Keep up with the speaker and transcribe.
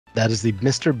That is the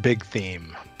Mr. Big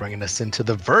theme, bringing us into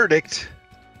the verdict,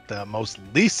 the most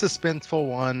least suspenseful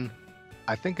one,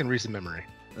 I think, in recent memory.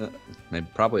 Maybe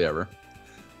probably ever.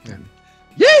 Yeah.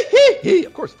 Yee!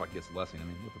 Of course, fuck gets the blessing. I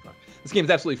mean, what the fuck? This game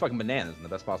is absolutely fucking bananas in the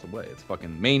best possible way. It's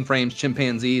fucking mainframes,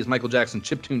 chimpanzees, Michael Jackson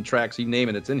chiptune tracks, you name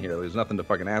it, it's in here. There's nothing to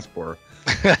fucking ask for.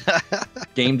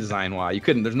 Game design wise, you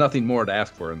couldn't. There's nothing more to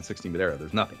ask for in the 16-bit era.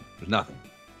 There's nothing.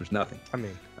 I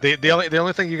mean, the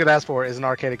only thing you could ask for is an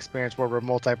arcade experience where we're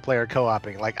multiplayer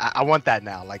co-oping. Like, I want that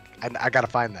now. Like, I gotta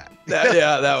find that.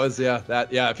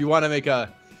 If you want to make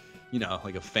a,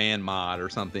 like a fan mod or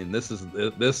something,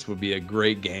 this would be a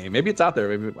great game. Maybe it's out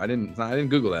there. Maybe I didn't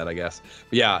Google that, I guess.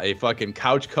 But yeah, a fucking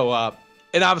couch co-op,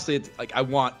 and obviously it's like I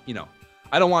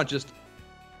don't want just.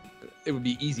 It would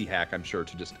be easy hack, I'm sure,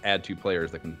 to just add 2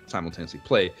 players that can simultaneously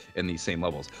play in these same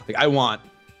levels. Like I want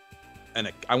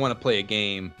to play a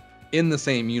game in the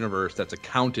same universe that's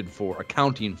accounting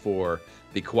for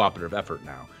the cooperative effort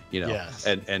now. Yes.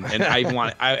 And I even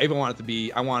want it to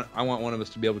be. I want one of us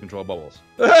to be able to control bubbles.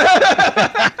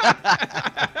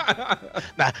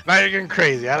 Now you're getting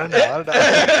crazy. I don't know.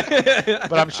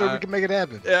 But I'm sure we can make it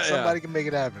happen. Somebody can make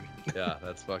it happen. Yeah,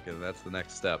 that's the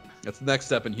next step. That's the next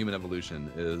step in human evolution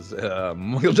is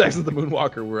Michael Jackson's The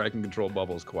Moonwalker, where I can control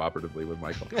bubbles cooperatively with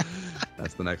Michael.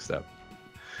 That's the next step.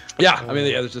 Yeah, I mean,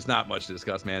 there's just not much to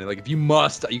discuss, man. Like, if you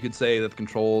could say that the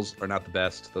controls are not the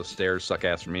best. Those stairs suck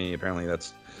ass for me. Apparently,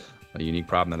 that's a unique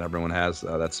problem that everyone has.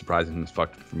 That's surprising as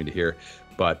fuck for me to hear.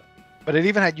 But it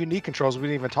even had unique controls we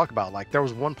didn't even talk about. Like, there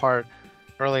was one part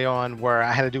early on where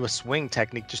I had to do a swing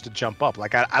technique just to jump up.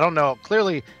 Like, I don't know.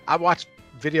 Clearly, I watched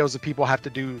videos of people have to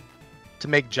do to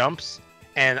make jumps,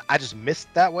 and I just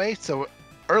missed that way. So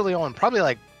early on, probably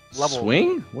like level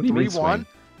swing? What do you mean swing?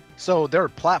 So there were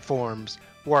platforms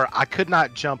where I could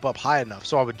not jump up high enough.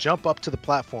 So I would jump up to the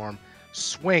platform,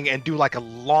 swing, and do like a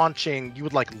launching. You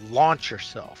would like launch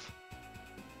yourself.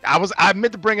 I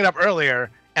meant to bring it up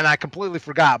earlier, and I completely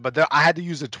forgot. But I had to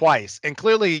use it twice, and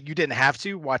clearly you didn't have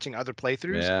to watching other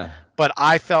playthroughs. Yeah. But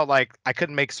I felt like I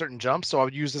couldn't make certain jumps, so I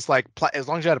would use this like as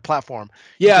long as you had a platform.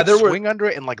 Yeah, you could swing under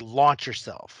it and like launch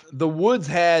yourself. The woods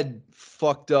had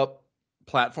fucked up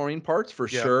platforming parts for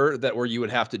sure, that where you would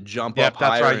have to jump up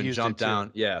higher and jump down.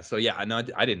 Too. Yeah, so yeah,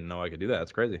 I didn't know I could do that.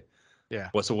 That's crazy. Yeah.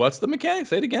 So what's the mechanic?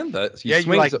 Say it again. You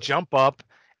like jump up,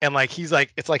 and like it's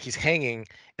like he's hanging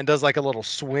and does like a little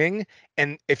swing,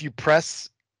 and if you press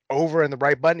over in the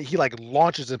right button, he like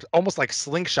launches it, almost like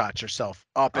slingshots yourself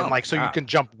up, and you can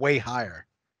jump way higher.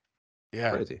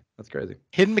 Yeah. Crazy. That's crazy.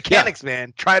 Hidden mechanics,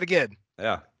 man. Try it again.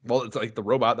 Yeah. Well, it's like the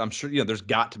robot. I'm sure there's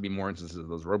got to be more instances of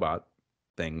those robot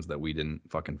things that we didn't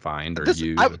fucking find or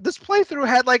use. This playthrough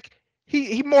had like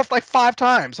he morphed like 5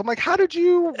 times. I'm like, how did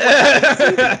you?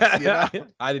 I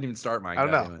didn't even start mine. I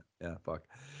don't know. Yeah, fuck.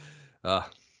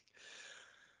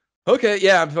 Okay,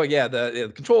 yeah,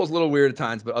 the control is a little weird at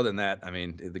times, but other than that, I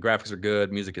mean, the graphics are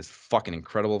good. Music is fucking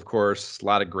incredible, of course. A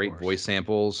lot of great voice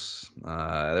samples.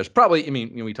 There's probably, I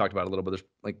mean, we talked about it a little, but there's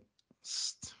like,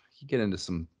 you get into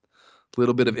some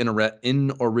little bit of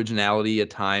in-originality at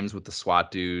times with the SWAT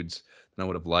dudes than I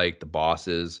would have liked, the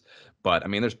bosses. But I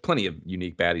mean, there's plenty of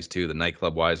unique baddies too. The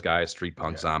nightclub wise guys, street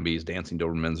punk zombies, dancing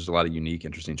Dobermans. There's a lot of unique,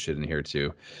 interesting shit in here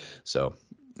too. So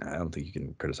I don't think you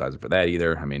can criticize it for that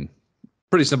either. I mean,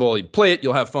 pretty simple. You play it,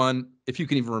 you'll have fun. If you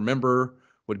can even remember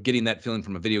what getting that feeling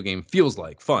from a video game feels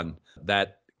like, fun,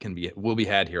 that will be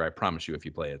had here. I promise you, if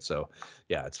you play it. So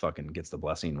yeah, it's fucking gets the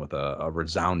blessing with a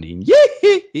resounding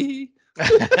yee.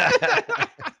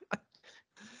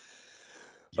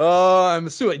 I'm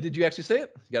assuming. Did you actually say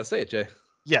it? You gotta say it, Jay.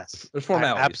 Yes. There's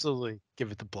formalities. Absolutely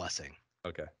give it the blessing.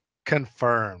 Okay.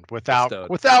 Confirmed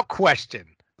without question.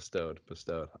 Bestowed.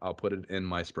 I'll put it in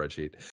my spreadsheet.